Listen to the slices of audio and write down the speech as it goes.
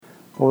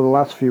Over the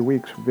last few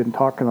weeks, we've been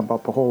talking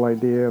about the whole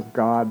idea of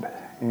God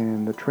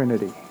and the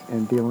Trinity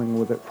and dealing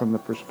with it from the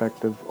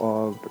perspective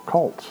of the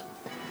cults.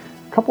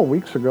 A couple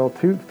weeks ago,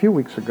 a few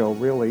weeks ago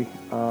really,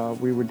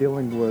 we were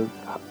dealing with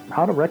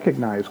how to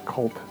recognize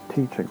cult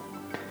teaching.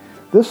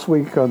 This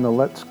week on the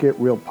Let's Get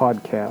Real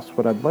podcast,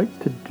 what I'd like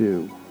to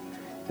do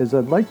is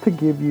I'd like to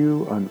give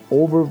you an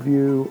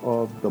overview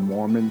of the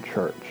Mormon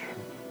Church.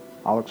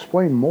 I'll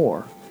explain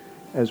more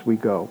as we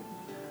go.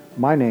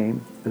 My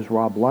name is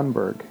Rob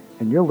Lundberg,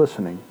 and you're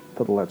listening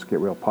to the Let's Get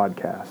Real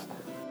podcast.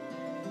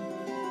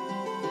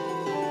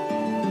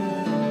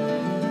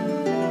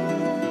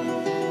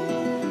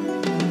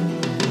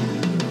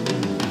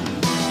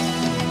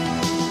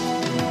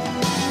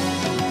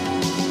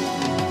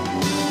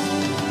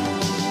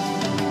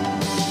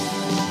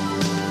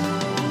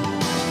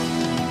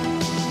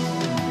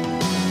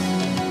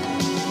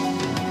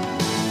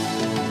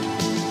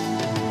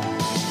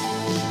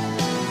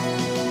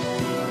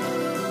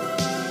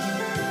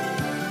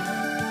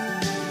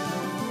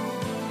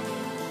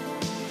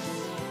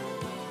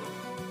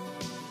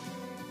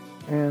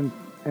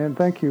 And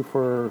thank you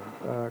for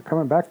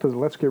coming back to the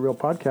Let's Get Real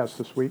podcast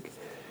this week.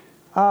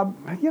 One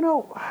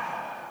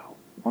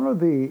of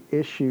the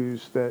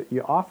issues that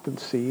you often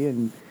see,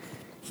 and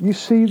you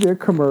see their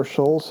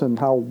commercials and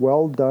how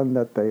well done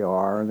that they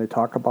are, and they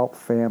talk about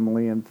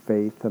family and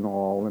faith and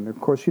all. And of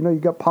course, you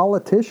got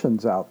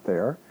politicians out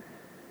there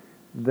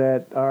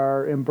that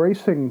are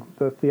embracing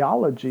the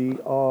theology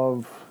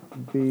of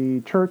the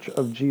Church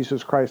of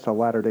Jesus Christ of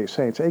Latter-day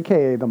Saints,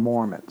 aka the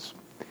Mormons.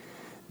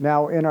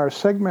 Now, in our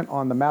segment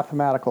on the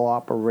mathematical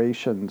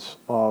operations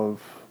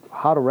of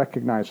how to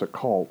recognize a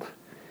cult,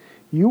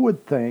 you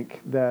would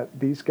think that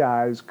these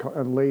guys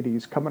and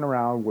ladies coming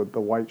around with the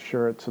white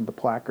shirts and the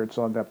placards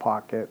on their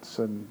pockets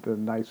and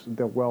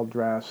they're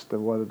well-dressed,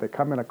 and whether they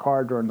come in a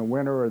car during the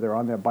winter or they're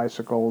on their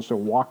bicycles or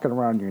walking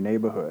around your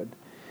neighborhood,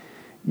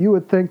 you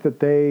would think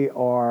that they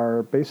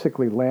are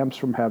basically lambs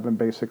from heaven,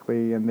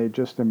 basically, and they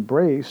just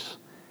embrace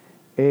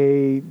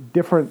a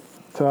different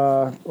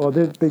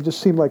they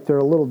just seem like they're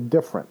a little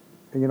different,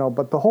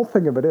 but the whole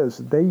thing of it is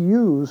they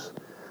use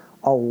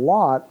a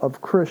lot of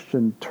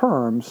Christian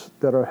terms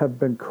that have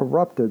been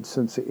corrupted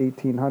since the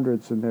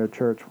 1800s in their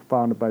church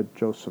founded by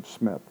Joseph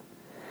Smith.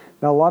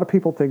 Now, a lot of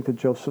people think that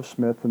Joseph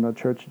Smith and the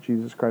Church of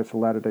Jesus Christ of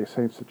Latter-day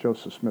Saints, that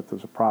Joseph Smith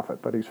is a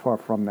prophet, but he's far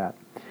from that.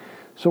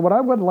 So what I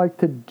would like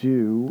to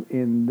do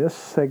in this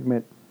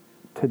segment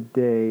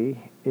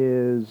today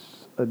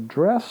is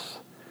address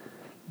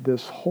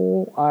this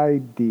whole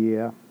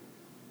idea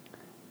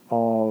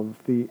of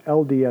the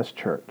LDS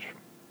Church.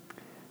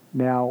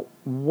 Now,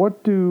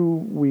 what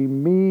do we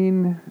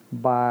mean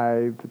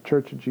by the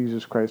Church of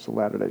Jesus Christ of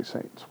Latter-day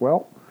Saints?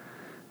 Well,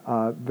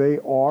 they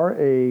are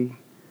a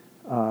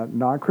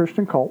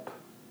non-Christian cult,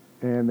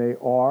 and they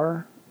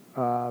are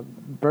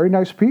very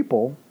nice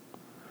people,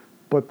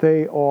 but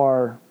they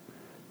are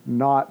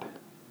not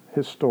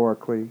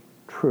historically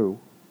true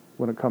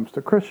when it comes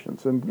to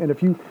Christians. And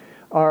if you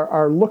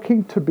are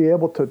looking to be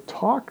able to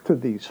talk to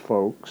these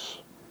folks,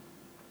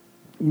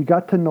 you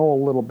got to know a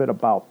little bit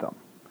about them.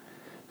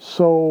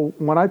 So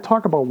when I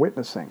talk about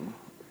witnessing,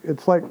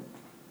 it's like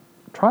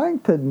trying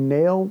to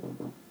nail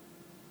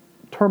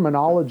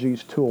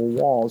terminologies to a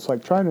wall. It's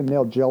like trying to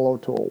nail Jell-O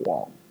to a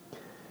wall.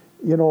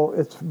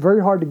 It's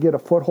very hard to get a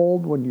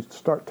foothold when you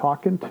start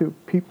talking to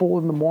people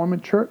in the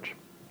Mormon Church.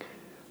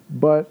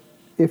 But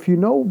if you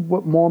know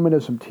what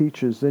Mormonism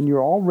teaches, then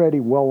you're already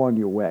well on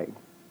your way.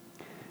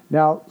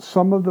 Now,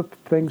 some of the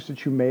things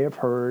that you may have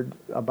heard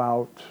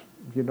about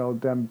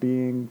them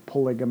being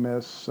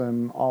polygamists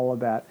and all of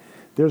that,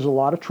 there's a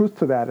lot of truth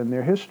to that in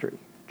their history.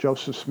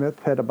 Joseph Smith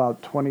had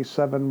about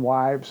 27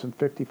 wives and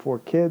 54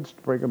 kids.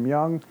 Brigham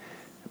Young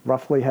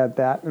roughly had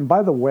that. And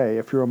by the way,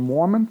 if you're a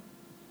Mormon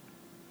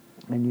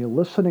and you're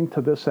listening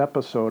to this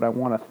episode, I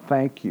want to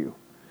thank you.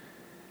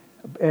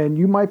 And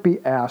you might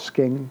be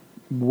asking,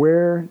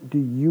 where do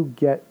you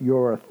get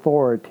your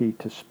authority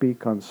to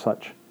speak on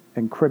such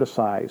and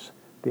criticize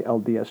the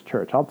LDS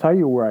Church? I'll tell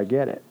you where I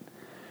get it.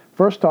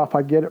 First off,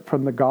 I get it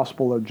from the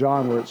Gospel of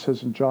John, where it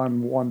says in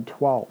John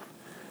 1:12,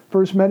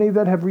 "For as many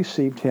that have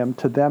received him,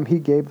 to them he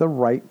gave the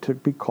right to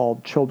be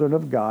called children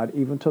of God,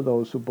 even to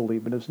those who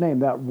believe in his name."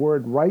 That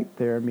word right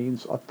there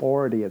means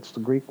authority. It's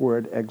the Greek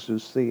word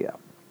exousia.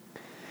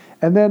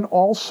 And then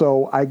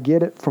also, I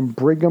get it from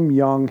Brigham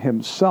Young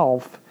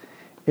himself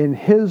in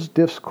his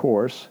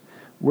discourse,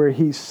 where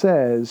he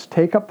says,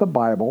 take up the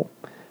Bible,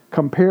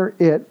 compare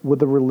it with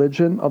the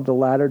religion of the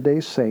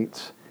Latter-day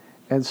Saints,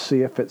 and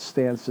see if it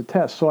stands the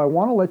test. So I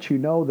want to let you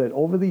know that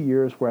over the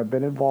years where I've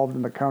been involved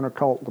in the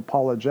counter-cult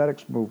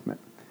apologetics movement,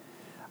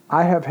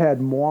 I have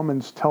had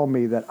Mormons tell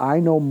me that I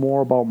know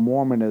more about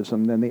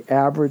Mormonism than the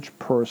average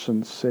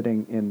person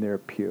sitting in their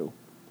pew.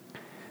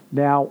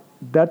 Now,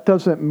 that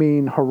doesn't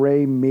mean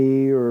hooray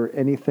me or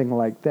anything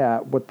like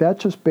that. What that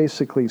just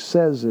basically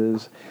says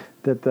is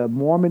that the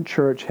Mormon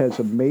Church has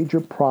a major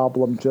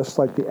problem, just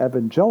like the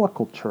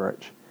Evangelical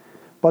Church.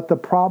 But the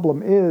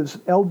problem is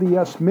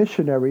LDS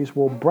missionaries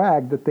will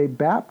brag that they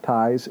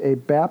baptize a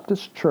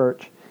Baptist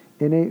church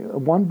in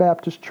one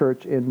Baptist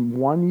church in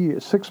 1 year,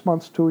 6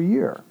 months to a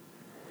year,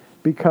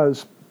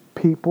 because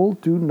people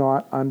do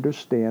not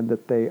understand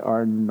that they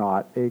are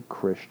not a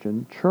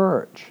Christian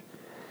church.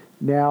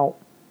 Now,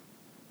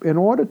 in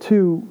order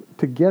to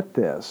get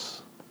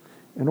this,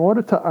 in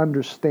order to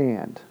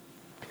understand,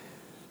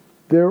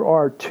 there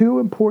are two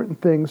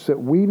important things that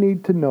we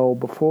need to know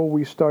before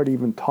we start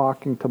even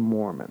talking to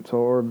Mormons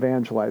or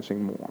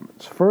evangelizing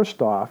Mormons.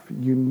 First off,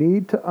 you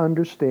need to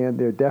understand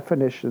their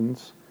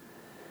definitions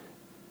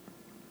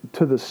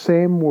to the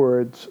same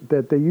words,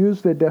 that they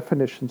use their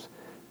definitions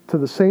to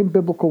the same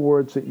biblical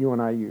words that you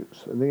and I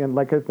use. And again,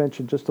 like I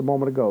mentioned just a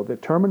moment ago, the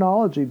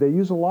terminology, they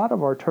use a lot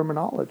of our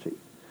terminology.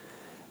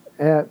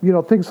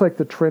 Things like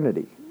the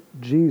Trinity,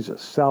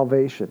 Jesus,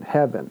 salvation,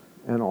 heaven,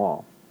 and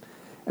all.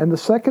 And the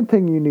second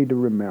thing you need to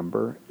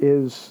remember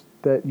is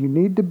that you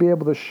need to be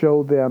able to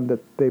show them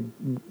that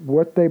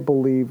what they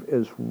believe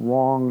is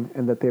wrong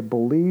and that they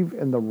believe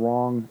in the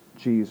wrong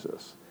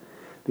Jesus.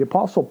 The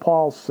Apostle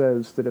Paul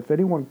says that if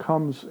anyone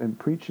comes and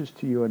preaches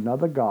to you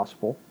another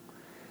gospel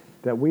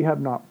that we have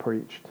not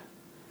preached,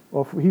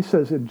 well, he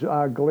says in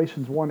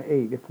Galatians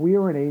 1:8, if we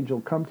or an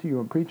angel come to you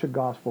and preach a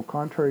gospel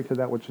contrary to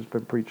that which has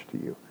been preached to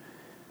you,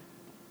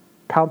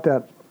 count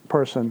that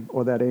person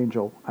or that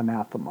angel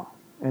anathema.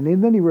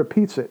 And then he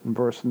repeats it in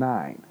verse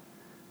 9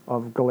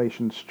 of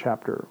Galatians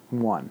chapter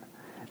 1.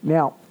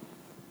 Now,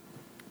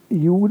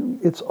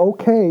 it's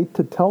okay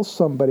to tell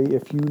somebody,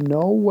 if you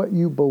know what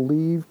you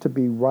believe to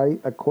be right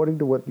according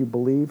to what you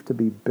believe to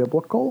be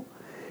biblical,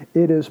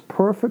 it is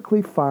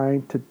perfectly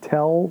fine to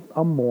tell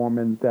a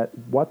Mormon that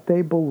what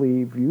they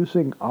believe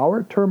using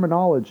our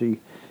terminology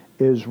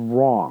is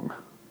wrong.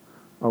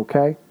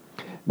 Okay?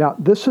 Now,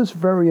 this is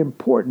very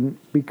important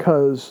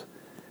because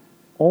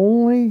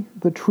only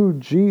the true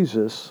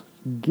Jesus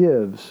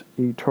gives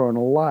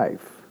eternal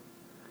life.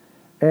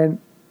 And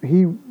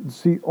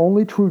the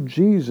only true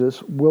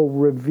Jesus will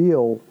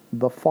reveal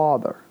the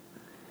Father.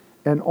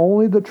 And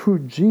only the true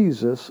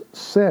Jesus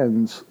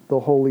sends the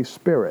Holy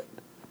Spirit.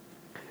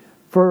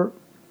 For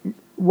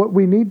what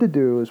we need to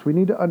do is we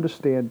need to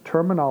understand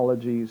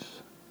terminologies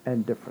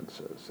and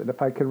differences. And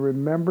if I can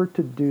remember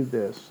to do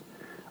this,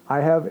 I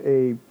have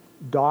a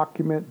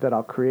document that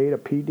I'll create, a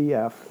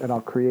PDF, and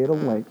I'll create a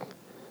link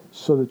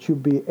so that you'll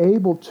be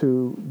able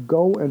to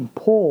go and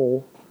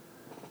pull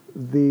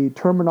the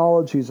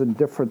terminologies and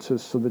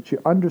differences so that you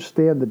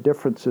understand the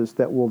differences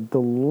that will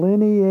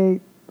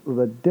delineate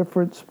the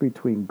difference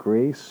between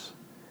grace,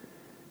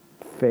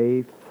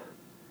 faith,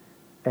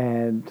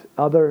 and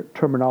other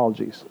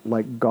terminologies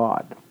like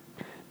God.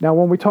 Now,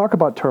 when we talk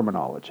about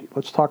terminology,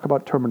 let's talk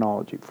about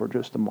terminology for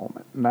just a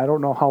moment. And I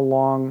don't know how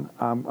long.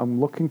 I'm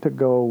looking to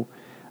go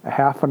a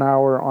half an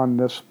hour on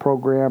this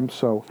program,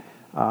 so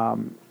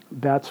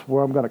that's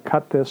where I'm going to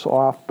cut this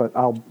off, but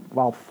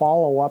I'll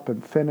follow up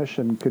and finish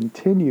and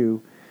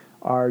continue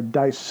our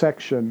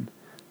dissection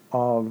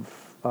of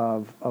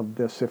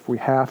this if we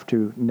have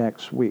to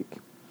next week.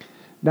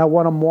 Now,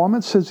 when a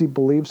Mormon says he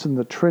believes in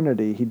the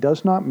Trinity, he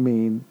does not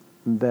mean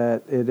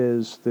that it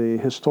is the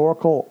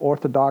historical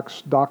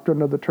Orthodox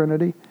doctrine of the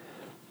Trinity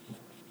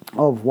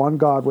of one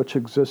God which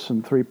exists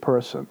in three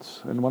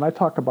persons. And when I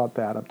talk about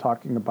that, I'm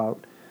talking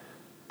about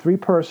three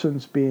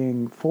persons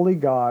being fully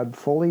God,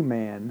 fully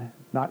man,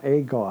 not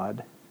a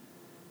God,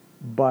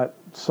 but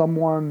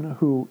someone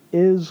who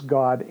is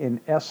God in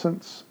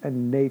essence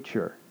and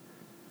nature,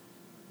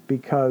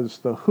 because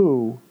the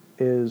who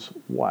is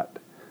what?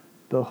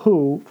 The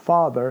who,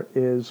 Father,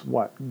 is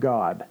what?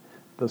 God.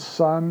 The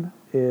Son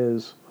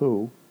is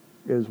who?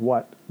 Is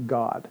what?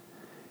 God.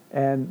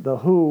 And the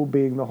who,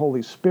 being the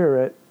Holy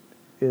Spirit,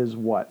 is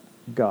what?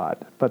 God.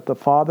 But the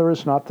Father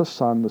is not the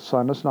Son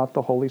is not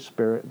the Holy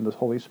Spirit, and the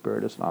Holy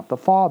Spirit is not the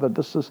Father.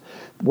 This is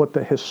what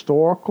the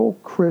historical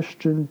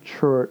Christian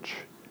church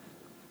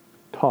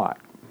taught.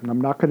 And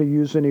I'm not going to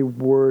use any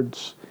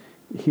words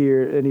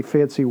here, any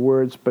fancy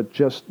words, but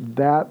just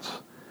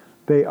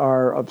they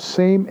are of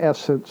same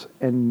essence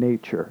and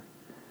nature,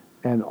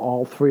 and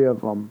all three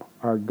of them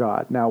are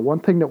God. Now, one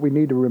thing that we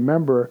need to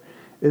remember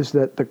is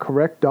that the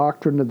correct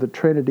doctrine of the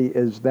Trinity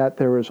is that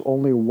there is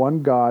only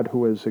one God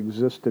who has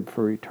existed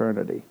for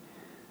eternity.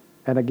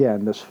 And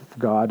again, this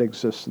God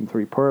exists in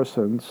three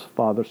persons,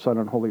 Father, Son,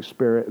 and Holy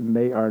Spirit, and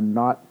they are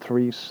not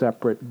three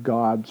separate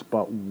gods,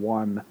 but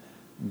one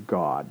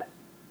God.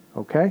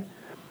 Okay?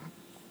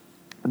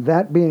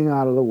 That being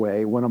out of the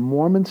way, when a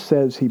Mormon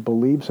says he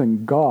believes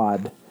in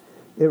God,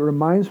 it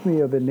reminds me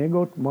of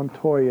Inigo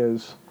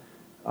Montoya's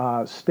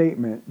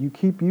statement, you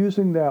keep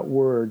using that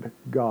word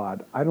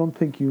God. I don't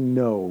think you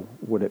know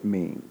what it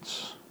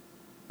means.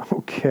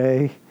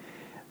 Okay?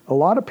 A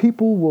lot of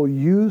people will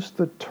use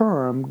the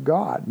term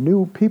God.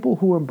 New people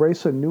who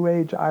embrace a New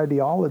Age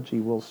ideology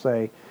will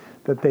say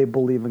that they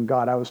believe in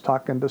God. I was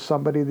talking to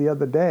somebody the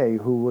other day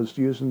who was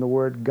using the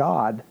word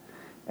God,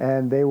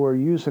 and they were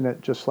using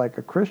it just like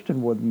a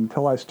Christian would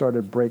until I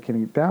started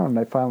breaking it down. And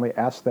I finally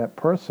asked that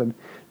person,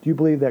 do you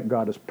believe that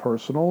God is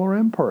personal or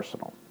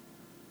impersonal?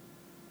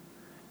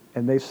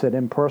 And they said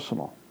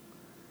impersonal.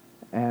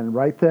 And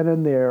right then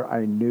and there,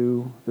 I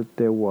knew that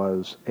there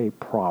was a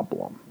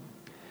problem.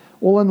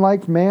 Well, in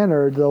like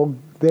manner,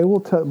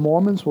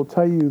 Mormons will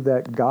tell you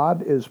that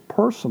God is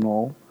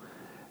personal.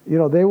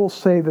 They will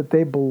say that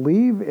they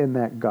believe in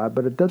that God,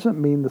 but it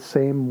doesn't mean the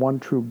same one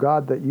true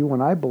God that you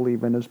and I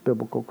believe in as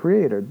biblical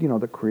creator.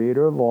 The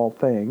creator of all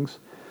things,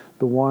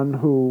 the one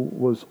who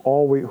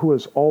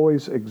has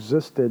always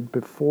existed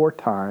before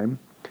time.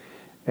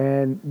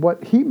 And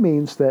what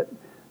a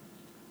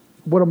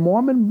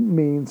Mormon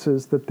means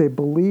is that they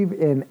believe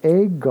in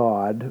a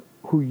God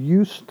who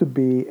used to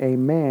be a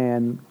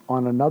man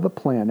on another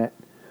planet,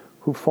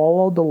 who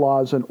followed the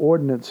laws and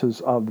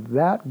ordinances of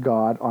that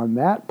God on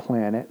that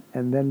planet,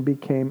 and then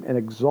became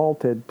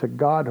exalted to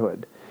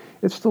godhood.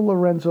 It's the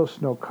Lorenzo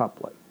Snow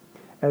couplet.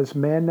 As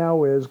man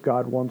now is,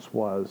 God once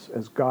was.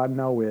 As God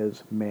now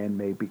is, man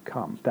may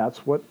become.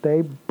 That's what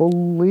they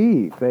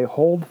believe. They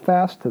hold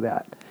fast to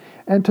that.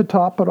 And to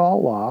top it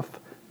all off,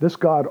 this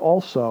God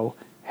also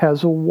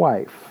has a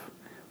wife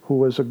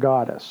who is a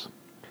goddess.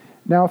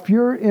 Now, if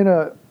you're in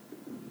a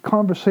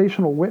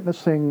conversational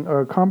witnessing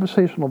or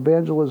conversational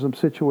evangelism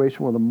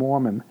situation with a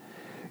Mormon,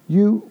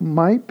 you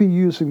might be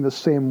using the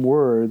same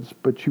words,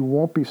 but you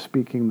won't be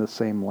speaking the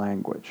same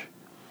language.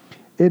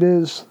 It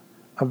is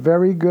a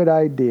very good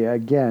idea,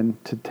 again,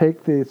 to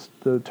take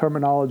the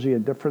terminology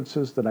and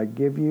differences that I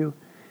give you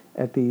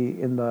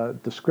in the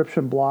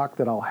description block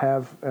that I'll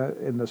have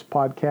in this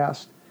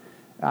podcast.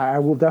 I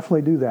will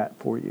definitely do that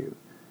for you.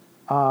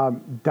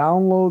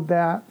 Download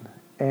that,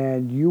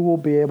 and you will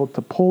be able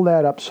to pull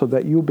that up so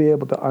that you'll be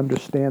able to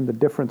understand the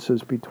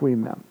differences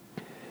between them.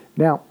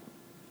 Now,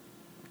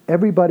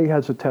 everybody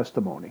has a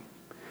testimony.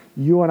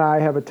 You and I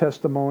have a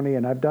testimony,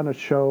 and I've done a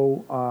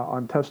show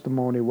on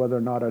testimony, whether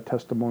or not our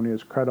testimony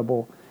is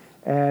credible.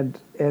 And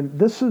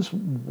this is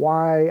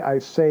why I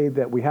say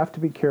that we have to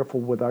be careful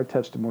with our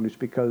testimonies,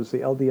 because the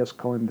LDS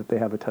claim that they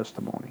have a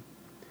testimony.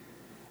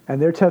 And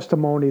their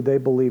testimony they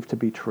believe to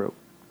be true.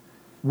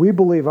 We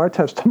believe our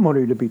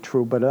testimony to be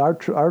true, but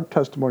our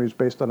testimony is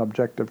based on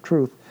objective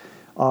truth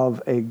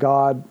of a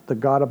God, the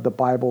God of the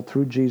Bible,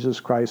 through Jesus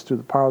Christ, through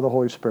the power of the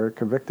Holy Spirit,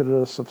 convicted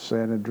us of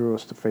sin and drew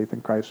us to faith in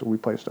Christ, and we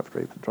placed our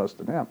faith and trust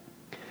in Him.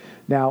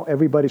 Now,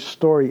 everybody's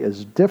story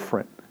is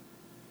different,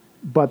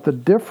 but the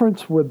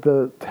difference with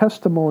the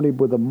testimony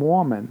with a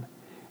Mormon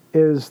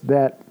is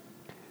that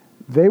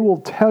they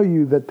will tell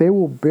you that they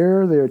will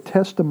bear their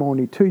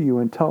testimony to you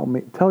and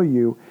tell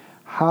you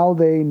how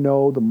they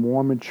know the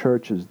Mormon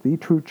church is the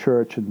true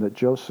church and that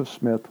Joseph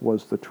Smith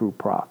was the true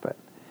prophet.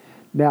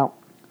 Now,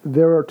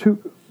 there are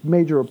two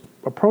major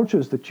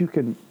approaches that you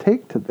can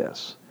take to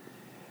this.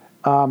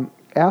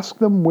 Ask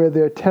them where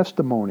their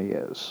testimony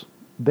is.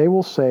 They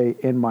will say,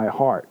 in my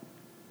heart.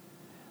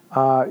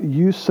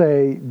 You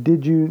say,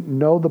 did you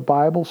know the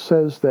Bible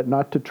says that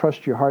not to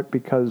trust your heart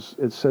because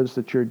it says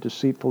that you're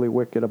deceitfully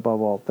wicked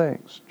above all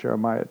things?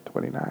 Jeremiah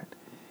 29.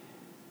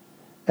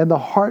 And the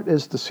heart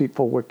is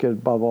deceitful, wicked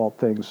above all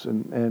things,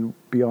 and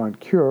beyond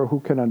cure.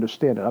 Who can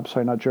understand it? I'm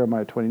sorry, not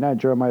Jeremiah 29,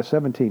 Jeremiah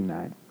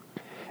 17:9.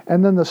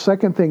 And then the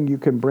second thing you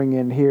can bring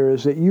in here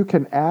is that you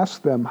can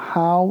ask them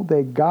how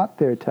they got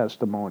their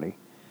testimony.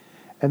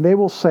 And they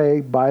will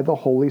say, by the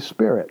Holy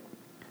Spirit.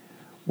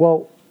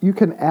 Well, you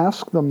can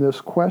ask them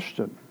this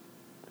question.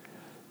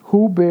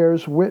 Who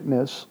bears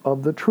witness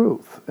of the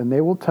truth? And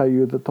they will tell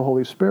you that the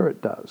Holy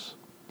Spirit does.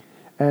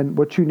 And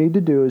what you need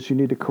to do is you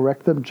need to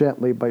correct them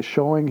gently by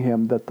showing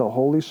him that the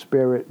Holy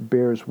Spirit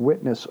bears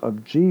witness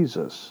of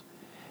Jesus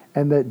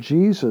and that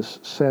Jesus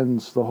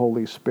sends the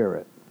Holy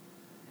Spirit.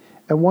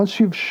 And once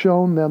you've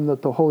shown them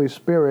that the Holy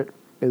Spirit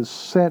is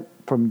sent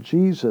from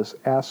Jesus,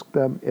 ask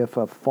them if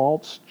a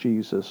false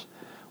Jesus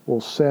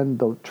will send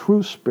the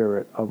true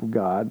Spirit of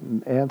God.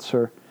 And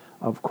answer,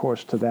 of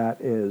course, to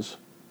that is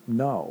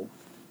no,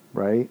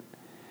 right?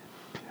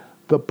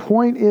 The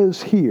point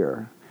is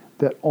here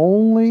that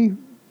only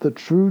the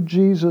true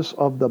Jesus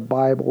of the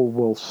Bible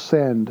will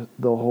send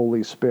the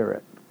Holy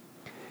Spirit.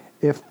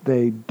 If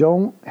they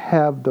don't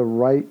have the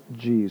right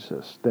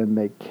Jesus, then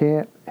they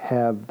can't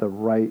have the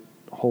right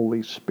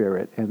Holy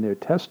Spirit, and their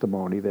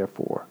testimony,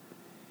 therefore,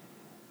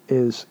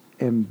 is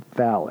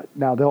invalid.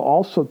 Now, they'll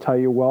also tell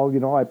you,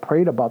 well, I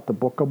prayed about the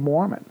Book of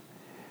Mormon.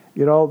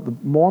 The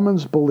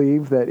Mormons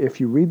believe that if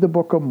you read the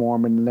Book of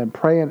Mormon and then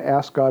pray and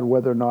ask God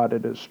whether or not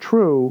it is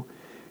true,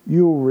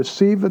 you will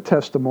receive the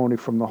testimony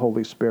from the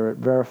Holy Spirit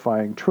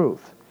verifying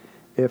truth.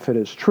 If it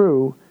is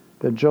true,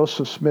 then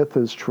Joseph Smith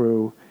is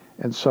true,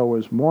 and so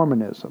is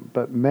Mormonism.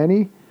 But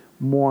many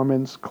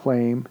Mormons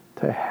claim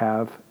to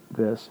have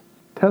this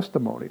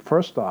testimony.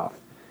 First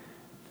off,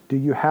 do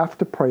you have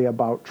to pray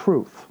about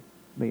truth?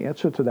 The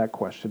answer to that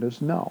question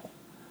is no.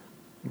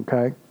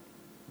 Okay?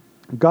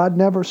 God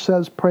never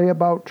says pray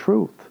about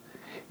truth.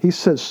 He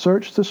says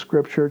search the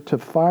Scripture to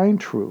find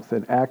truth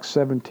in Acts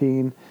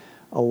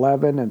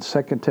 17:11 and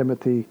 2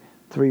 Timothy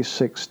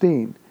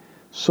 3:16.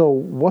 So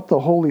what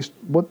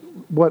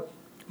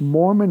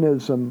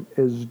Mormonism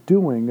is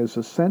doing is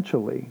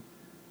essentially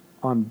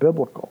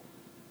unbiblical.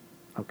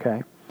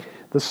 Okay?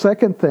 The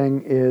second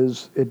thing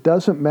is it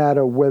doesn't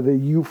matter whether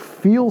you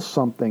feel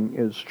something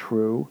is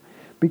true.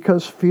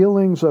 because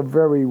feelings are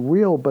very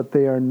real, but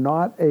they are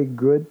not a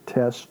good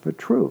test for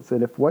truth.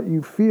 And if what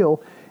you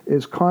feel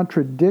is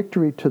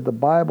contradictory to the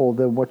Bible,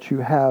 then what you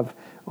have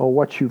or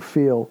what you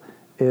feel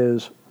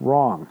is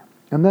wrong.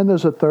 And then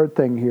there's a third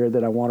thing here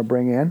that I want to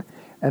bring in,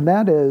 and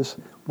that is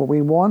what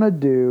we want to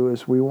do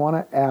is we want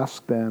to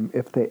ask them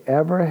if they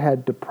ever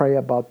had to pray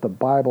about the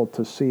Bible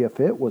to see if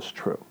it was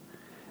true.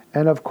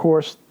 And of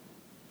course,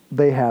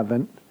 they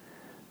haven't.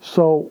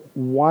 So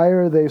why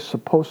are they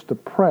supposed to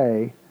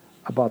pray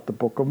about the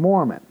Book of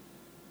Mormon?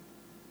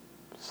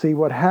 See,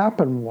 what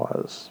happened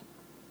was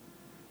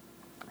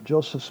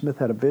Joseph Smith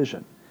had a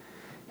vision.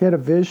 He had a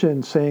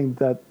vision saying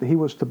that he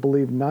was to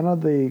believe none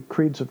of the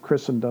creeds of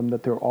Christendom,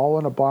 that they're all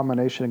an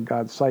abomination in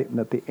God's sight, and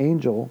that the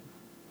angel,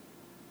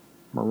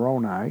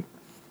 Moroni,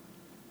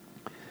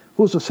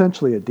 who was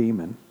essentially a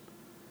demon,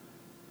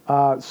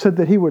 said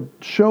that he would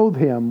show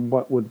him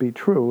what would be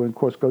true. And of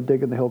course, go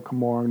dig in the hill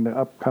Cumorah, and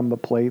up come the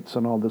plates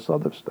and all this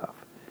other stuff.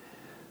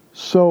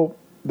 So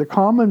the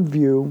common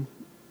view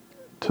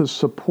to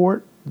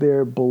support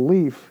their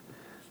belief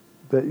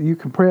that you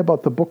can pray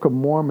about the Book of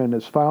Mormon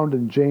is found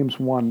in James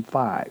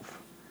 1:5.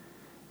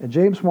 And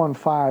James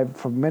 1:5,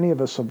 for many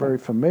of us are very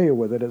familiar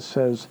with it, it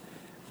says,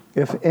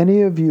 if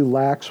any of you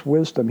lacks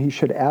wisdom, he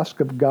should ask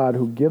of God,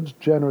 who gives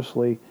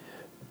generously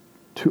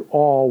to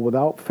all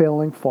without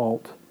failing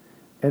fault,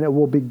 and it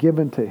will be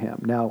given to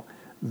him. Now,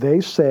 they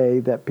say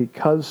that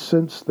because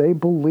since they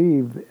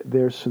believe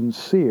they're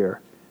sincere,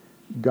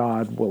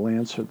 God will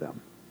answer them.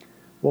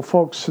 Well,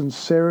 folks,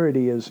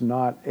 sincerity is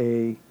not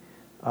a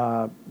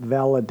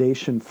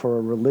validation for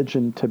a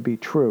religion to be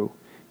true.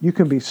 You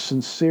can be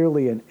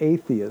sincerely an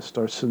atheist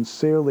or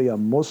sincerely a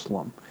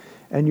Muslim,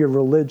 and your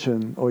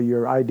religion or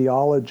your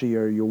ideology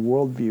or your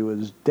worldview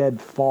is dead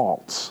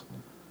false.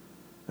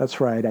 That's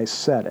right, I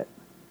said it.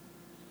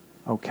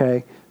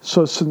 Okay?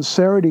 So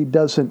sincerity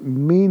doesn't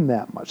mean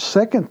that much.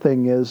 Second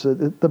thing is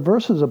that the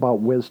verse is about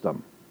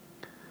wisdom.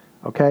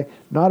 Okay?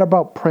 Not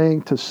about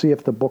praying to see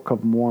if the Book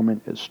of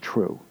Mormon is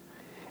true.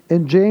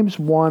 In James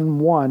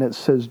 1:1, it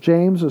says,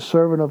 James, a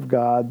servant of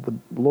God, the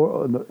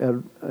Lord,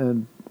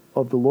 and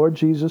of the Lord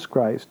Jesus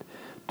Christ,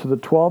 to the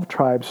 12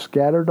 tribes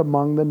scattered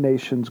among the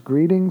nations,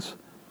 greetings.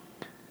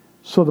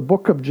 So the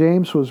book of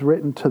James was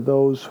written to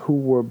those who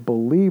were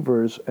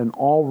believers and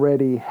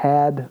already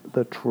had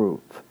the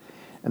truth.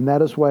 And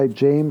that is why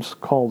James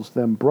calls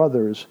them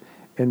brothers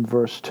in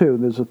verse 2.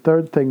 There's a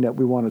third thing that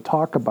we want to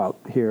talk about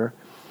here,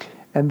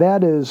 and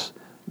that is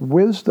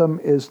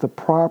wisdom is the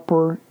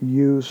proper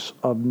use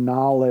of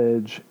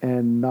knowledge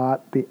and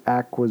not the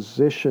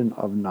acquisition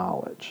of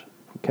knowledge.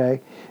 Okay?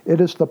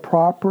 It is the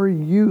proper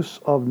use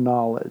of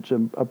knowledge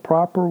and a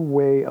proper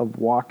way of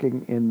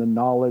walking in the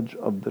knowledge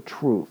of the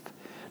truth,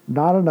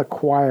 not an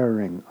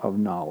acquiring of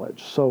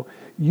knowledge. So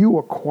you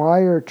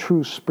acquire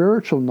true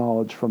spiritual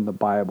knowledge from the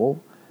Bible,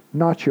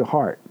 not your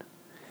heart.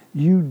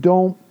 You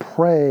don't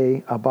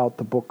pray about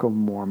the Book of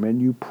Mormon.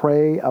 You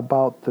pray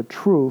about the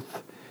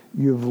truth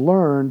you've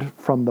learned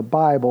from the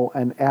Bible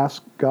and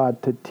ask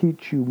God to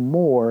teach you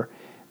more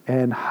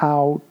and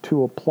how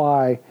to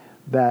apply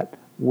that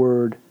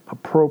word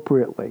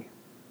appropriately.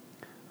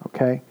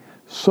 Okay?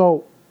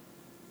 So,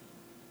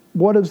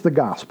 what is the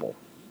gospel?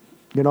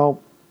 You know,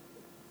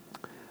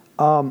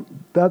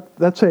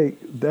 that's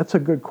a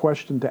good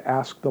question to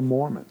ask the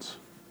Mormons.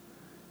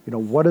 You know,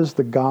 what is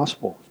the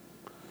gospel?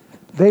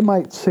 They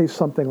might say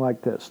something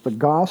like this: the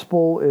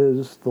gospel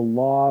is the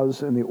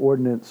laws and the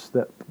ordinance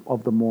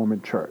of the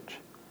Mormon Church.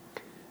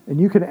 And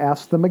you can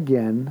ask them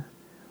again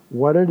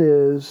what it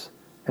is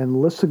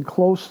and listen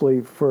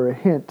closely for a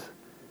hint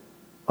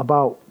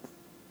about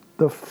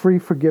the free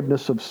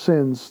forgiveness of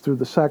sins through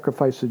the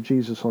sacrifice of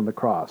Jesus on the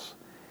cross.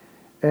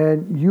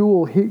 And you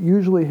will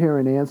usually hear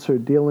an answer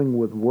dealing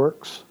with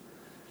works,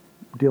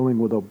 dealing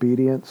with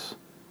obedience,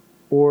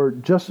 or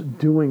just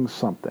doing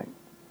something.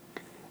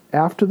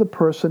 After the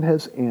person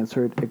has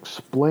answered,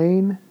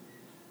 explain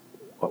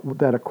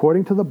that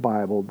according to the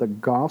Bible, the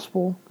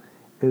gospel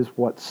is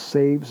what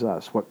saves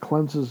us, what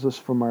cleanses us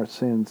from our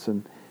sins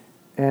and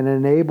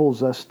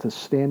enables us to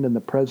stand in the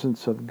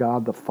presence of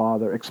God the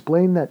Father.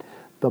 Explain that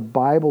the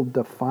Bible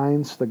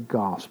defines the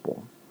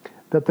gospel,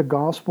 that the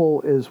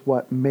gospel is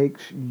what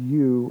makes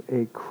you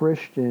a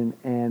Christian,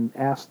 and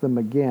ask them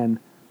again,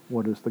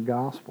 what is the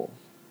gospel?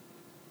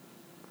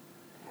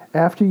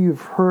 After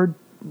you've heard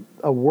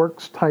a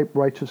works-type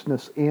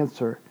righteousness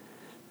answer,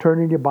 turn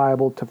in your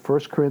Bible to 1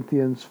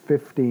 Corinthians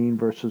 15,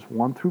 verses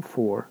 1 through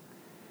 4,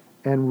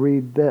 and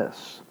read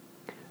this.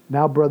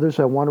 Now, brothers,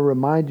 I want to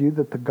remind you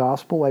that the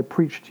gospel I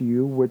preached to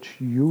you, which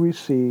you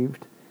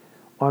received,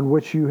 on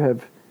which you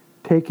have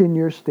taken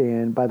your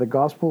stand, by the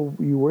gospel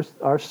you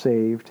are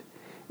saved,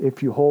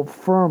 if you hold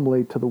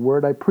firmly to the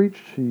word I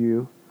preached to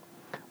you.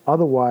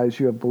 Otherwise,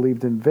 you have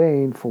believed in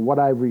vain, for what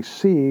I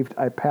received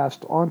I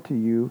passed on to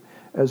you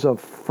as of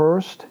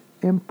first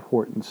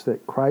importance,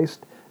 that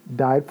Christ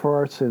died for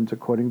our sins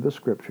according to the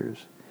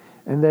Scriptures,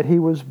 and that he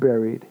was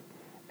buried,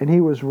 and he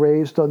was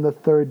raised on the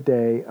third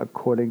day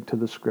according to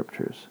the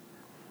Scriptures,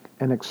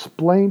 and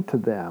explained to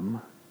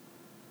them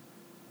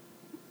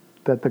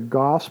that the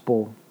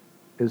gospel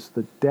is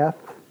the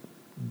death,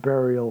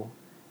 burial,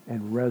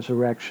 and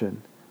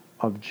resurrection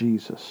of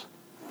Jesus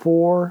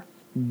for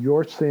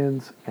your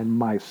sins and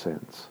my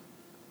sins.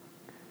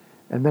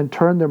 And then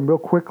turn them real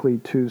quickly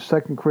to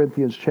 2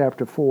 Corinthians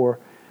chapter 4,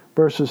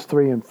 verses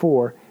 3 and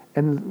 4,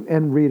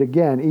 and read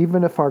again.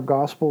 Even if our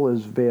gospel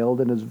is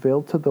veiled and is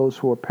veiled to those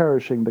who are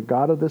perishing, the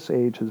God of this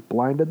age has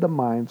blinded the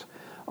minds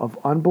of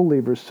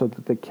unbelievers so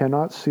that they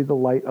cannot see the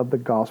light of the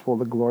gospel,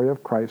 the glory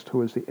of Christ,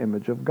 who is the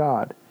image of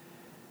God.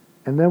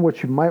 And then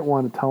what you might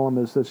want to tell them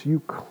is this: you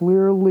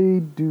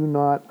clearly do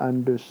not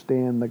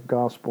understand the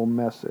gospel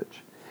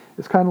message.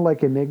 It's kind of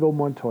like Inigo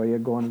Montoya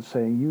going and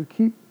saying, you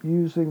keep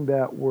using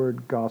that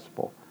word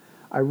gospel.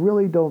 I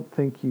really don't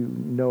think you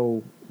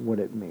know what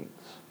it means.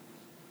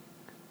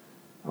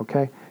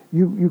 Okay?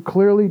 You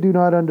clearly do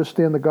not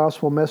understand the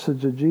gospel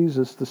message of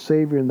Jesus, the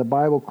Savior, and the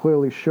Bible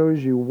clearly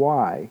shows you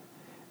why.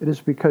 It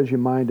is because your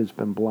mind has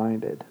been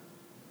blinded.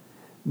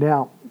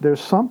 Now, there's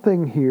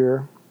something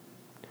here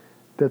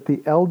that the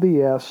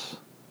LDS,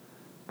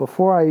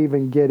 before I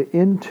even get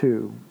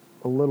into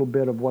a little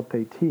bit of what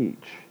they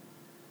teach,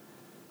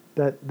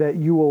 that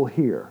you will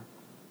hear.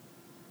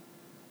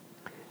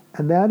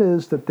 And that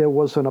is that there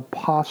was an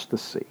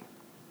apostasy.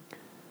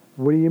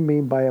 What do you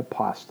mean by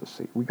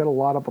apostasy? We got a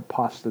lot of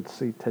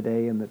apostasy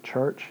today in the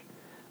church.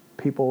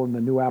 People in the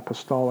New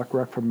Apostolic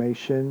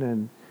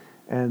Reformation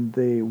and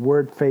the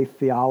Word Faith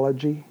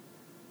theology.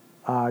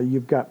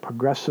 You've got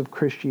progressive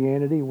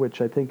Christianity, which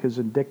I think is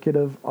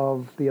indicative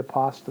of the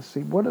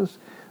apostasy. What is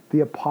the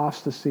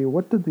apostasy?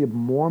 What did the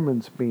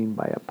Mormons mean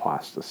by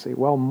apostasy?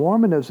 Well,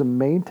 Mormonism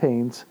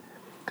maintains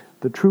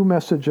the true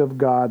message of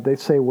God, they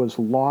say, was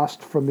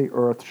lost from the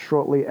earth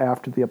shortly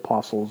after the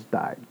apostles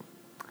died.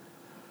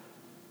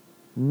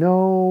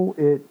 No,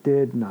 it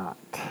did not.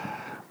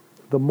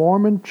 The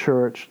Mormon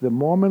church, the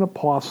Mormon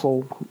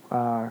apostle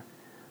by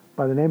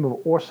the name of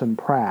Orson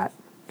Pratt,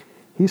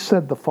 he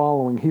said the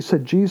following. He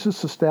said,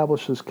 Jesus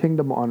established his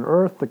kingdom on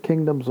earth. The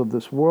kingdoms of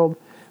this world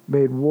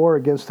made war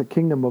against the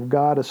kingdom of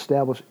God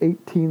established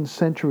 18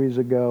 centuries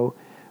ago.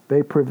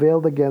 They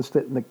prevailed against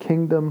it, and the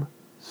kingdom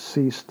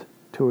ceased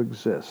to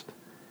exist.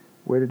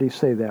 Where did he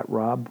say that,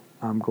 Rob?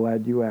 I'm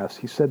glad you asked.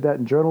 He said that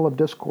in Journal of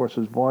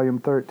Discourses, volume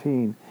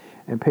 13,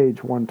 and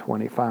page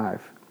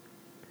 125.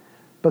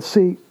 But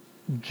see,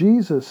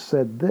 Jesus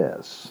said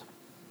this.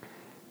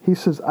 He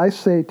says, I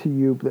say to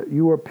you that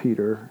you are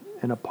Peter,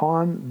 and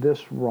upon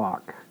this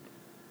rock,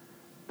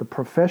 the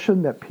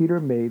profession that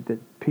Peter made, that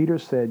Peter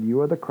said,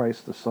 you are the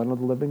Christ, the Son of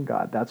the living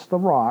God. That's the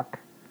rock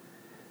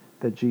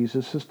that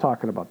Jesus is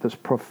talking about, this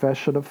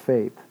profession of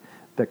faith,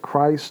 that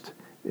Christ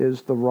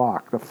is the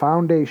rock, the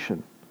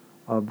foundation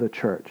of the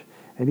church.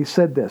 And he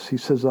said this, he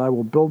says, I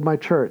will build my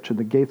church, and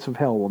the gates of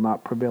hell will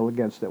not prevail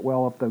against it.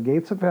 Well, if the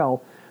gates of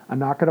hell are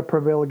not going to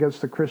prevail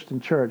against the Christian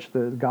church,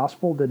 the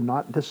gospel did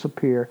not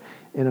disappear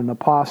in an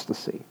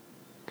apostasy.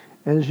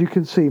 And as you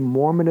can see,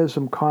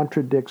 Mormonism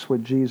contradicts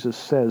what Jesus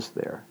says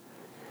there.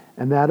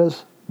 And that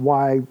is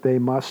why they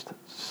must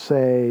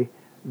say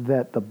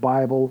that the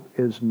Bible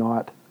is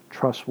not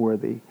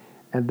trustworthy,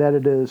 and that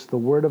it is the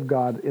Word of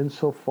God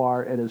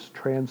insofar it is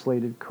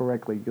translated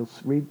correctly. You'll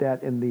read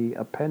that in the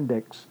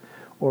appendix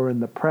or in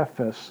the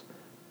preface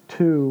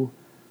to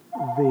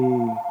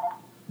the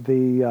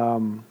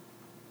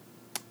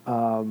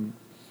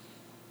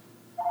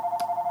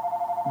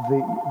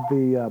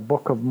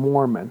Book of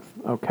Mormon.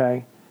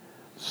 Okay,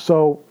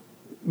 so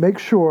make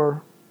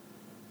sure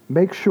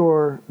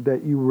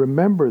that you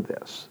remember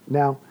this.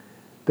 Now,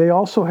 they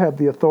also have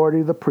the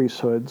authority of the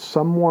priesthood.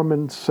 Some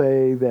Mormons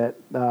say that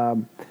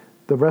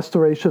the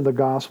restoration of the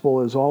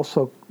gospel is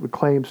also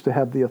claims to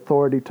have the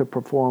authority to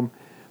perform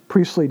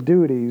priestly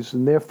duties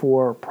and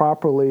therefore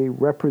properly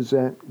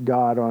represent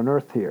God on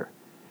earth here.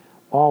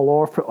 All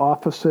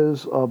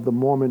offices of the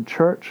Mormon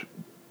church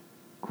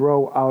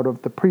grow out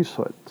of the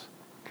priesthoods.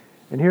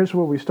 And here's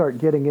where we start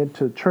getting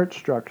into church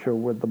structure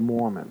with the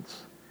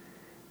Mormons.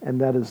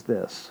 And that is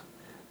this.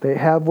 They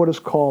have what is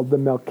called the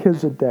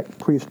Melchizedek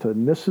priesthood.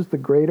 And this is the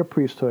greater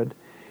priesthood.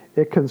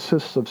 It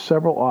consists of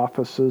several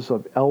offices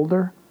of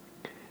elder,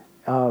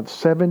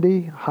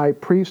 70, high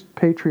priest,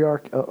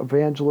 patriarch,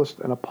 evangelist,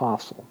 and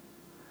apostle.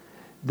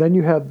 Then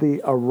you have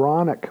the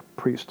Aaronic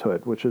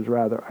priesthood, which is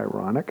rather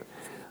ironic,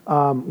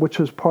 which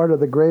is part of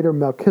the greater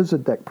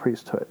Melchizedek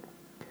priesthood.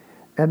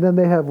 And then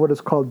they have what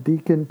is called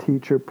deacon,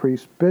 teacher,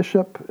 priest,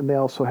 bishop, and they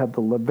also have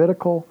the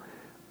Levitical,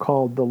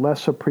 called the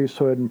lesser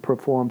priesthood, and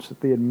performs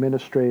the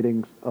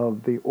administrating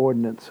of the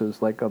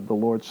ordinances, like of the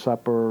Lord's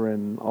Supper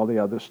and all the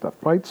other stuff.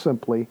 Quite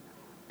simply,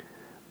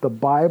 the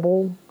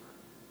Bible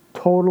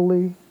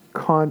totally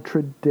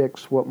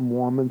contradicts what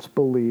Mormons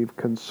believe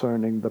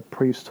concerning the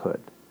priesthood.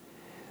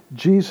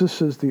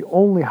 Jesus is the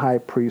only high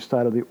priest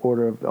out of the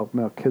order of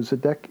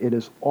Melchizedek. It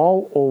is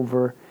all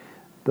over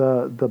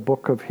the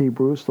book of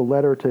Hebrews, the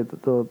letter to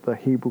the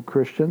Hebrew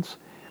Christians.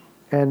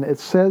 And it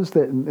says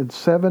that in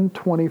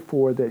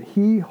 724 that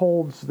he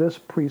holds this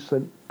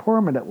priesthood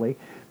permanently,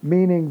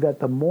 meaning that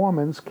the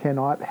Mormons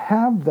cannot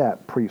have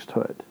that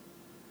priesthood.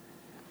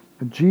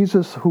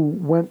 Jesus, who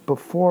went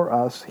before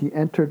us, he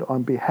entered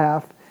on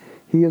behalf.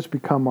 He has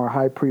become our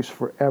high priest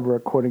forever,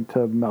 according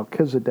to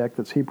Melchizedek.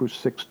 That's Hebrews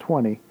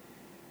 6:20.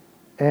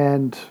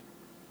 And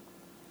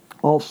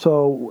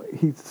also,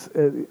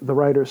 the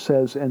writer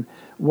says, and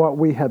what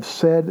we have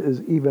said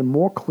is even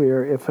more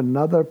clear if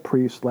another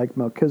priest like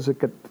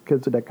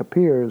Melchizedek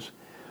appears,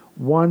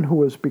 one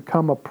who has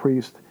become a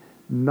priest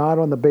not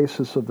on the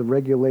basis of the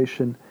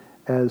regulation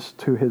as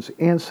to his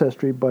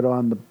ancestry, but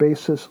on the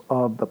basis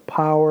of the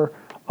power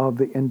of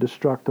the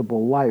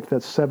indestructible life.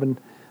 That's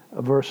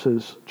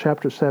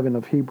chapter 7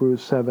 of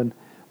Hebrews 7,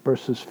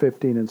 verses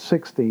 15 and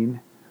 16.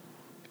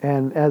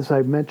 And as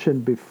I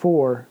mentioned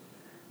before,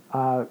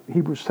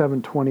 Hebrews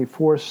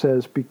 7:24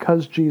 says,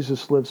 because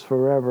Jesus lives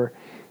forever,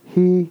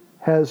 he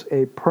has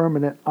a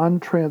permanent,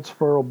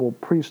 untransferable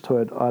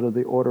priesthood out of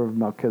the order of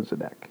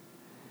Melchizedek.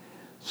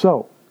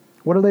 So,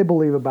 what do they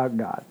believe about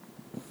God?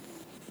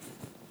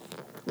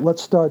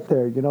 Let's start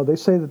there. They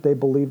say that they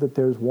believe that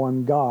there's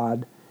one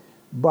God,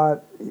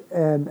 but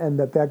and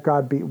that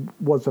God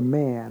was a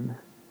man,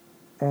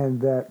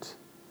 and that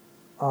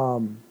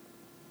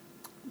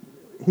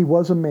he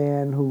was a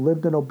man who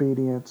lived in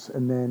obedience,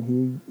 and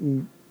then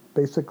he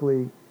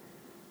basically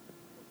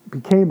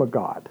became a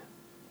god.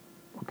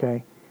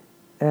 Okay,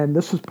 and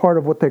this is part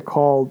of what they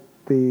call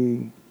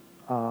the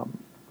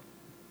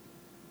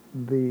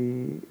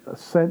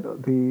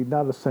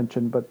not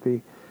ascension, but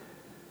the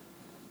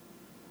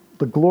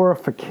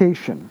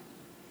glorification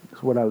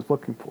is what I was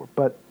looking for.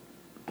 But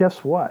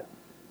guess what?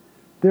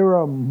 There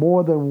are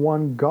more than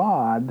one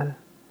God.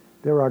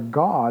 There are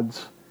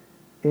gods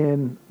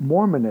in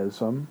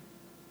Mormonism,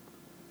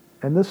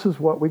 and this is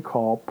what we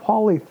call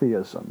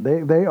polytheism.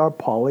 They are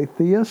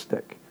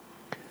polytheistic.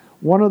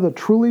 One of the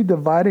truly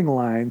dividing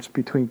lines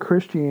between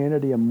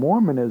Christianity and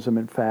Mormonism,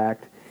 in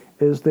fact,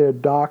 is their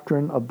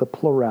doctrine of the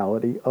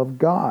plurality of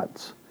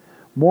gods.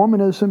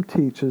 Mormonism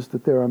teaches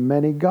that there are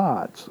many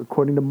gods,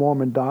 according to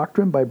Mormon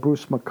Doctrine by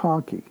Bruce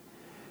McConkie,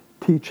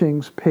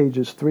 teachings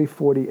pages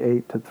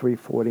 348 to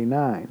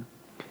 349.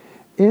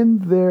 In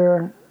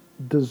their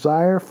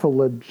desire for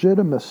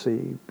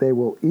legitimacy, they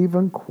will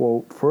even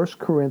quote 1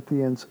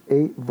 Corinthians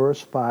 8, verse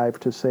 5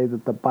 to say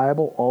that the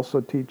Bible also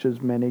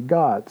teaches many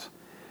gods.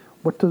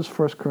 What does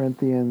 1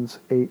 Corinthians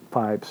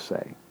 8:5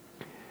 say?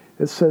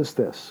 It says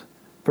this,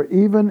 for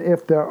even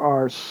if there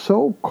are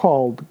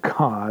so-called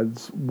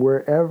gods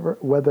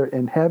whether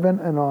in heaven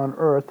and on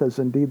earth, as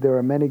indeed there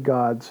are many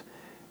gods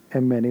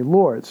and many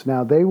lords.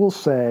 Now they will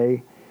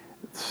say,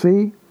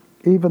 see,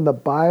 even the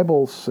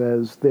Bible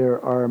says there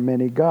are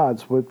many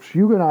gods, which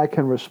you and I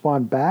can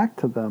respond back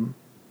to them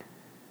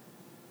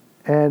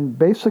and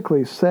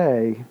basically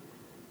say,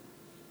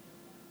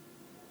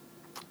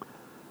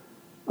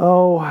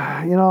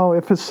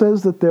 if it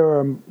says that there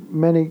are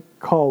many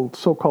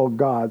so-called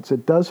gods,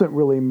 it doesn't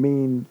really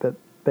mean that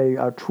they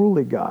are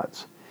truly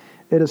gods.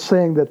 It is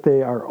saying that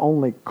they are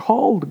only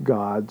called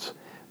gods.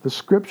 The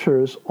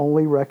scriptures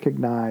only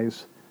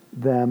recognize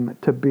them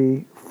to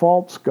be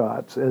false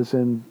gods, as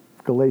in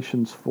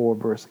Galatians 4,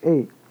 verse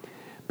 8.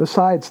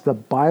 Besides, the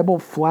Bible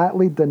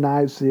flatly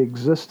denies the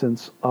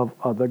existence of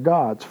other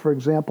gods. For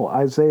example,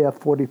 Isaiah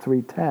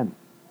 43:10.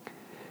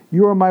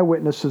 You are my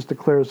witnesses,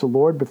 declares the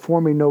Lord. Before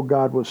me no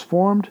God was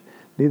formed,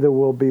 neither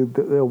will be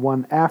the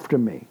one after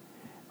me.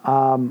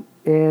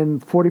 In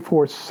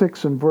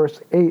 44:6 and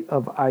verse 8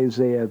 of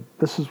Isaiah,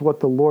 this is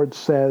what the Lord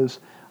says,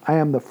 I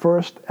am the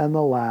first and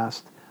the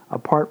last.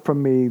 Apart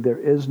from me, there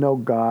is no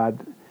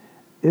God.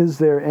 Is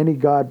there any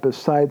God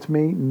besides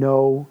me?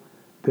 No,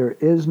 there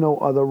is no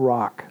other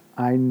rock.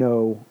 I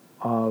know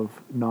of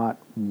not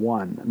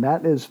one. And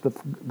that is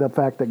the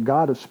fact that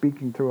God is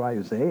speaking through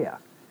Isaiah.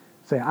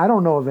 Saying, I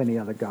don't know of any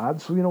other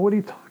gods. So, what are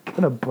you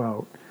talking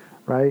about,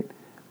 right?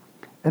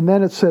 And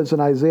then it says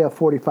in Isaiah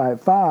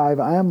 45:5,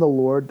 I am the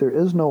Lord, there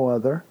is no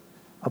other.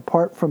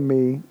 Apart from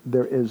me,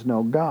 there is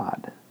no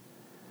God.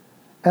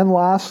 And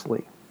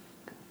lastly,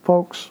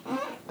 folks,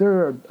 there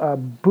are a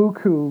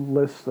buku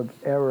list of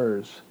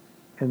errors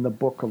in the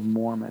Book of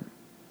Mormon.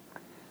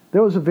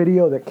 There was a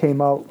video that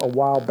came out a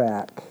while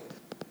back,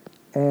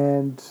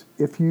 and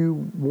if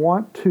you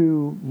want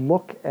to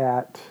look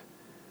at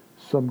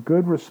some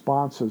good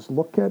responses,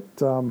 look at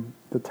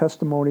the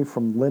testimony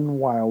from Lynn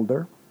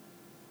Wilder.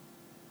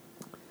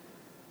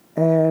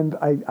 And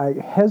I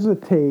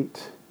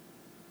hesitate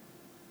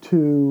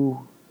to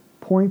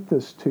point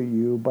this to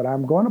you, but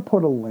I'm going to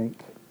put a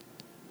link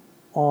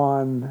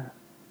on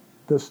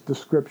this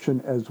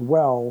description as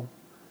well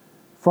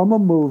from a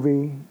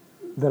movie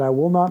that I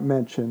will not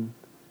mention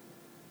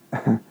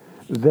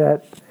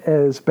that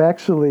is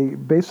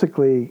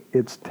basically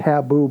it's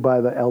taboo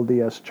by the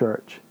LDS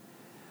Church.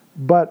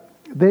 But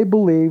they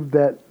believe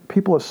that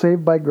people are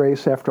saved by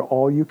grace after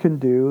all you can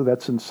do.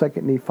 That's in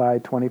 2 Nephi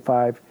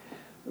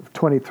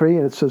 25:23,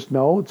 and it says,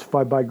 no, it's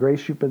by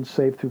grace you've been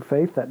saved through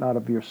faith, that not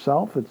of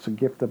yourself. It's a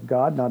gift of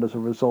God, not as a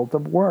result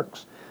of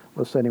works,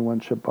 lest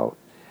anyone should boast.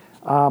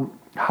 How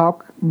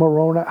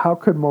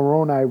could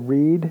Moroni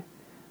read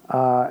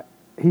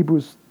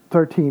Hebrews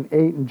 13:8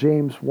 and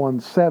James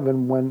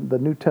 1:7 when the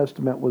New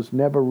Testament was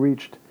never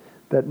reached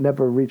that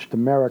never reached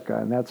America,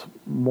 and that's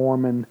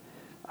Mormon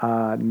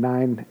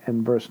 9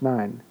 and verse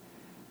 9.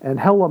 And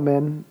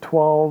Helaman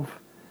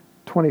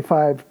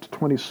 12:25 to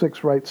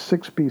 26 writes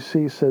 6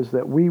 BC says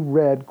that we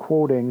read,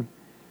 quoting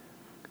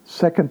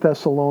 2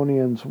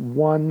 Thessalonians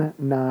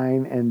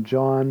 1:9 and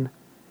John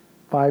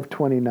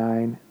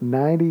 5:29,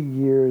 90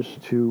 years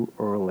too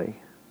early.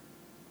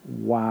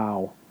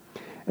 Wow.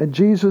 And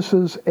Jesus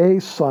is a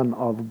son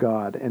of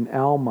God in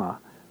Alma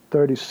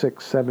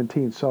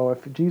 36:17. So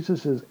if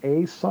Jesus is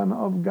a son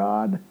of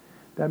God,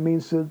 that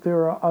means that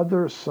there are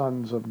other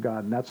sons of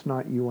God, and that's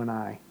not you and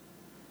I.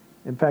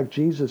 In fact,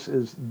 Jesus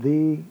is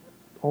the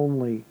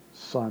only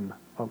Son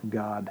of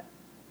God.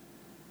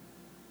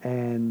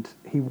 And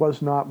he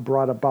was not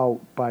brought about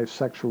by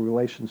sexual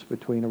relations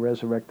between a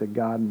resurrected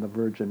God and the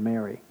Virgin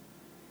Mary.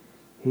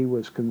 He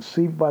was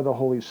conceived by the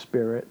Holy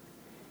Spirit.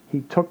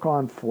 He took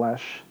on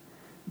flesh,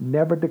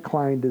 never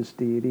declined his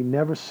deity,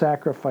 never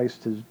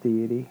sacrificed his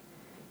deity.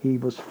 He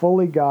was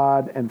fully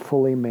God and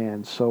fully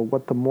man. So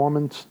what the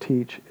Mormons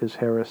teach is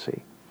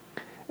heresy.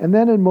 And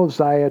then in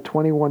Mosiah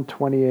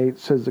 21:28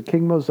 says the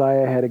King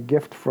Mosiah had a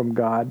gift from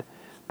God,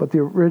 but the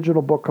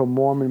original Book of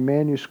Mormon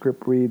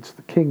manuscript reads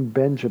the King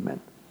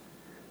Benjamin.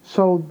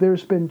 So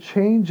there's been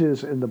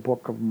changes in the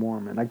Book of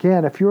Mormon.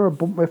 Again, if you're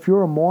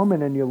a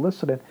Mormon and you're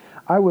listening,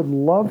 I would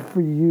love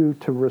for you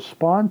to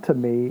respond to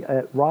me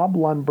at Rob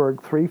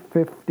Lundberg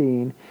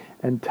 315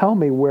 and tell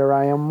me where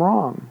I am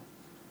wrong.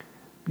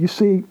 You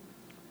see,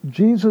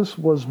 Jesus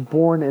was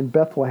born in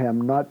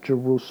Bethlehem, not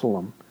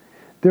Jerusalem.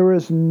 There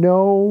is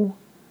no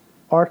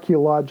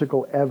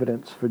archaeological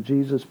evidence for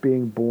Jesus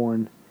being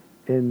born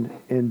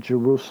in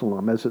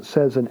Jerusalem, as it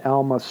says in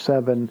Alma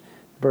 7,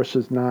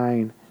 verses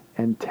 9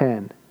 and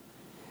 10.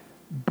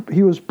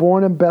 He was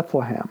born in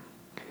Bethlehem.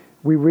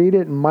 We read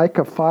it in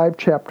Micah 5,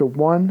 chapter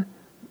 1,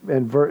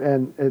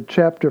 and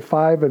chapter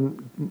 5,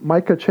 and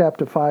Micah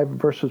chapter 5,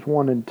 verses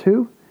 1 and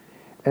 2,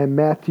 and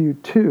Matthew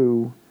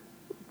 2,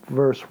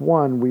 verse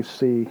 1, we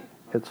see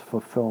its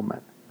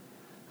fulfillment.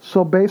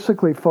 So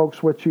basically,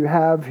 folks, what you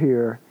have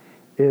here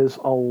is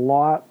a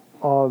lot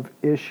of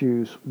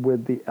issues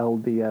with the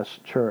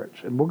LDS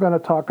Church. And we're going to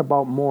talk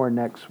about more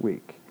next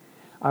week.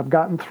 I've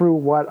gotten through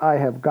what I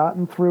have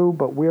gotten through,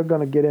 but we're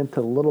going to get into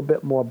a little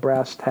bit more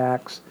brass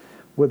tacks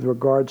with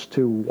regards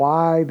to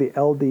why the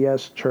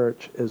LDS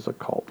Church is a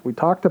cult. We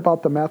talked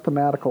about the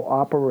mathematical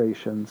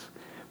operations,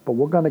 but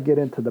we're going to get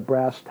into the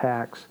brass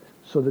tacks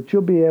so that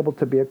you'll be able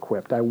to be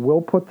equipped. I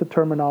will put the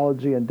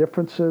terminology and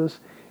differences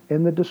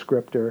in the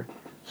descriptor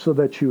so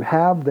that you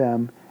have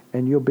them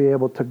and you'll be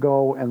able to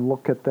go and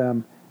look at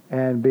them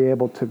and be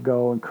able to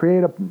go and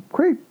create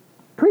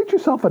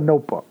yourself a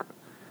notebook.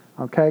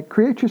 Okay?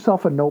 Create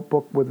yourself a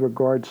notebook with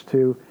regards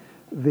to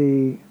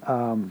the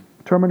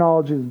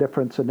terminology and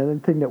difference and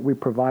anything that we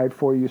provide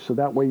for you, so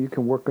that way you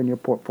can work on your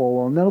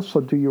portfolio and also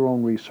do your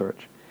own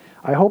research.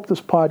 I hope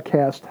this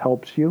podcast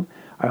helps you.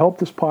 I hope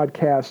this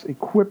podcast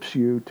equips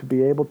you to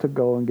be able to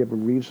go and give a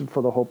reason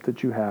for the hope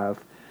that you have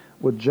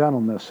with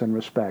gentleness and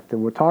respect.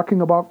 And we're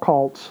talking about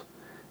cults,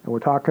 and we're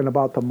talking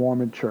about the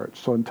Mormon Church.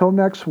 So until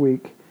next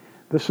week,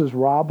 this is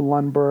Rob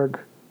Lundberg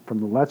from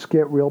the Let's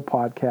Get Real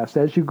podcast.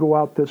 As you go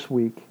out this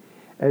week,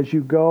 as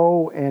you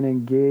go and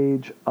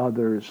engage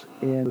others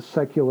in the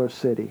secular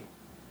city,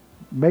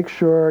 make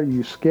sure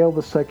you scale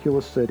the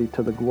secular city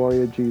to the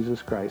glory of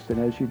Jesus Christ. And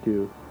as you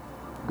do,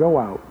 go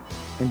out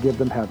and give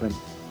them heaven.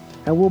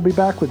 And we'll be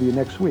back with you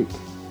next week.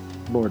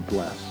 Lord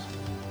bless.